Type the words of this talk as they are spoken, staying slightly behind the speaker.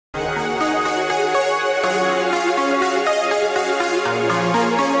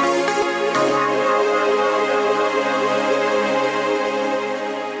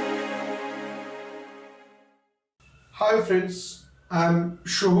Hi friends, I am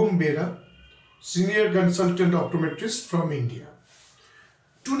Soham Bera, Senior Consultant Optometrist from India.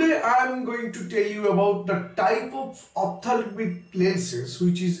 Today I am going to tell you about the type of ophthalmic lenses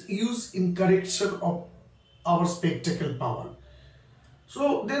which is used in correction of our spectacle power.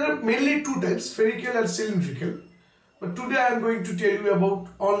 So there are mainly two types, spherical and cylindrical, but today I am going to tell you about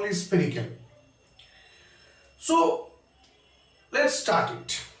only spherical. So let's start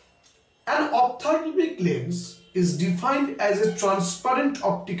it. An ophthalmic lens is defined as a transparent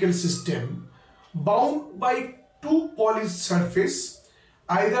optical system bound by two polished surfaces,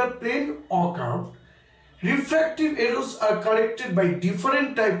 either plane or curved. Refractive errors are corrected by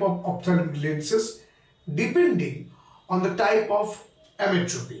different type of ophthalmic lenses depending on the type of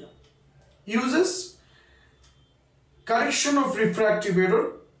ametropia. Uses: correction of refractive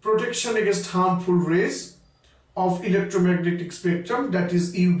error, protection against harmful rays of electromagnetic spectrum, that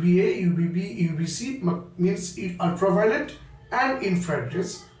is UVA, UVB, UVC means ultraviolet and infrared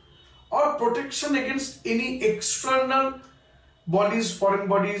rays, or protection against any external bodies, foreign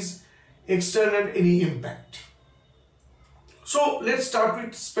bodies, external any impact. So let's start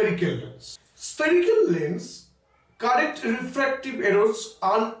with spherical lens. Spherical lens correct refractive errors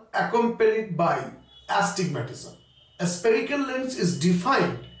unaccompanied by astigmatism. A spherical lens is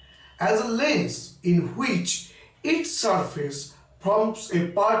defined as a lens in which its surface forms a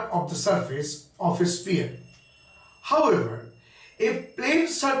part of the surface of a sphere. However, a plane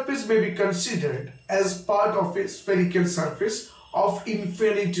surface may be considered as part of a spherical surface of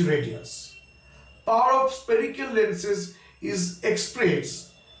infinite radius. Power of spherical lenses is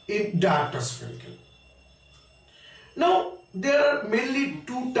expressed in diopter spherical. Now, there are mainly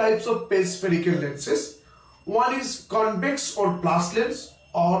two types of spherical lenses. One is convex or plus lens,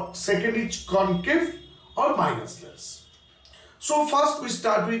 or second is concave or minus lens. So first we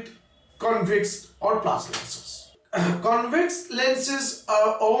start with convex or plus lenses. Convex lenses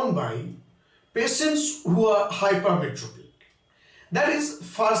are owned by patients who are hypermetropic, that is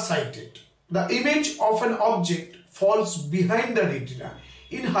far-sighted. The image of an object falls behind the retina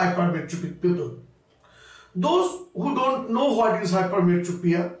in hypermetropic people. Those who don't know what is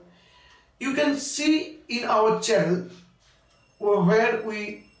hypermetropia, you can see in our channel where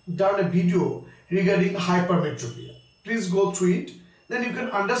we done a video regarding hypermetropia. Please go through it, then you can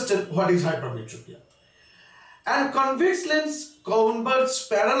understand what is hypermetropia. And convex lens converts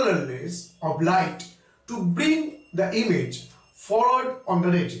parallel rays of light to bring the image forward on the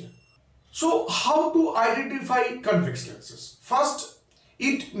retina. So how to identify convex lenses? First,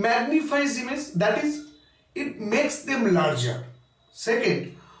 it magnifies image, that is, it makes them larger.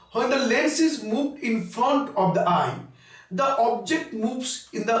 Second, when the lens is moved in front of the eye, the object moves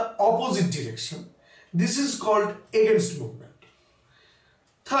in the opposite direction. This is called against movement.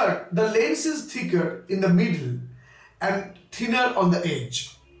 Third, the lens is thicker in the middle and thinner on the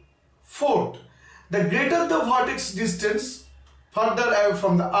edge. Fourth, the greater the vertex distance further away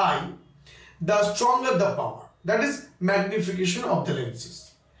from the eye, the stronger the power, that is magnification of the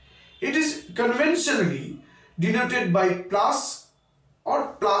lenses. It is conventionally denoted by plus or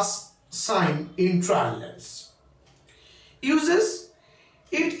plus sign in trial lens. Uses: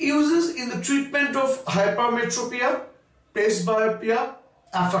 it uses in the treatment of hypermetropia, presbyopia,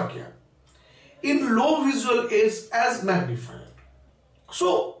 aphakia, in low visual aids as magnifier.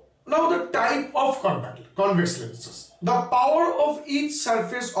 So now the type of convex lenses. The power of each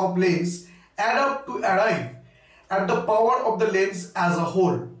surface of lens add up to arrive at the power of the lens as a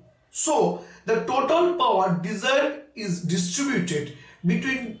whole. So the total power desired is distributed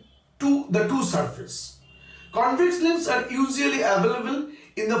between the two surfaces. Convex lenses are usually available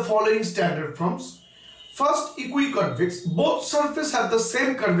in the following standard forms. First, equiconvex. Both surfaces have the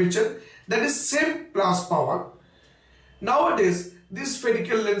same curvature, that is same plus power. Nowadays, this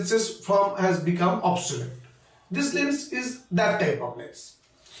spherical lenses form has become obsolete. This lens is that type of lens.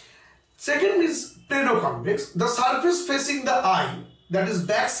 Second is planoconvex. The surface facing the eye, that is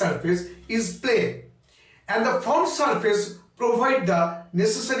back surface, is plane, and the front surface provide the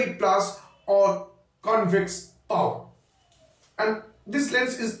necessary plus or convex power, and this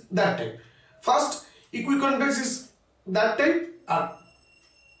lens is that type. First, equiconvex is that type and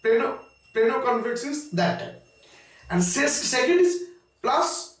planoconvex is that type, and second is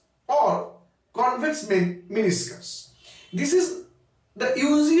plus or convex meniscus. This is the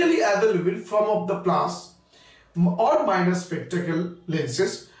usually available form of the plus or minus spectacle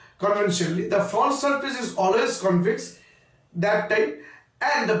lenses. Conventionally, the front surface is always convex, that type,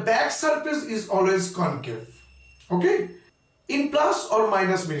 and the back surface is always concave. Okay, in plus or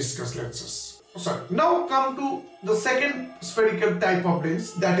minus meniscus lenses. Sorry. Now come to the second spherical type of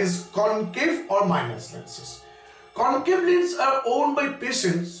lens, that is concave or minus lenses. Concave lenses are worn by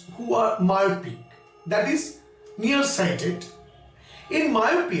patients who are myopic, that is nearsighted. In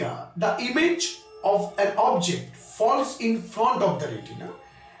myopia, the image of an object falls in front of the retina,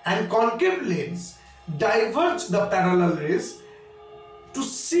 and concave lens diverge the parallel rays to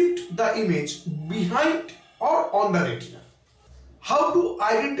shift the image behind or on the retina. How to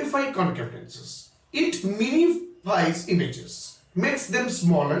identify concave lenses? It magnifies images, makes them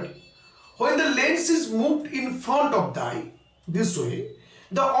smaller. When the lens is moved in front of the eye, this way,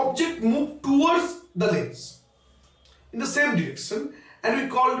 the object moves towards the lens in the same direction, and we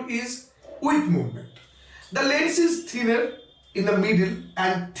call it is width movement. The lens is thinner in the middle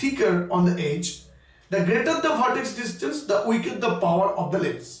and thicker on the edge. The greater the vertex distance, the weaker the power of the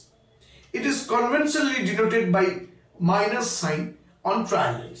lens. It is conventionally denoted by minus sign on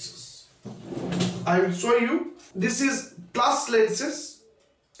trial lenses. I will show you. This is plus lenses,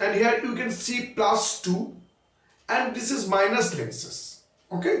 and here you can see +2, and this is minus lenses.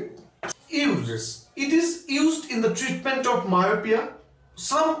 Okay. Uses. It is used in the treatment of myopia.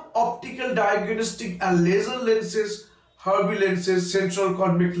 Some optical diagnostic and laser lenses, Harvey lenses, central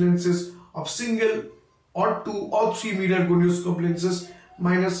convex lenses of single or 2 or 3 mirror gonioscope lenses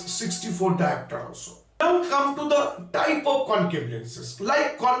 -64 diopter also. Now come to the type of concave lenses.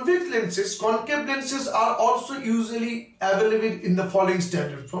 Like convex lenses, concave lenses are also usually available in the following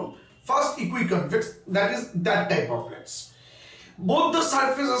standard form. First, equiconvex, that is that type of lens. Both the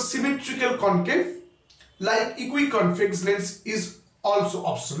surfaces are symmetrical concave, like equiconvex lens is also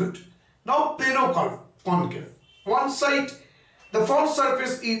absolute. Now plano concave. One side, the front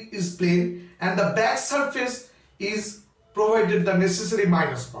surface is plane and the back surface is provided the necessary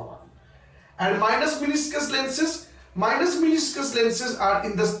minus power. And minus meniscus lenses are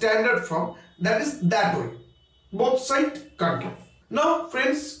in the standard form, that is that way. Both sides concave. Now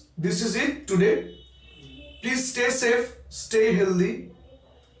friends, this is it today. Please stay safe, stay healthy,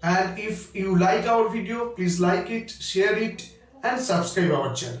 and if you like our video, please like it, share it, and subscribe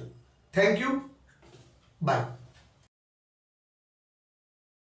our channel. Thank you. Bye.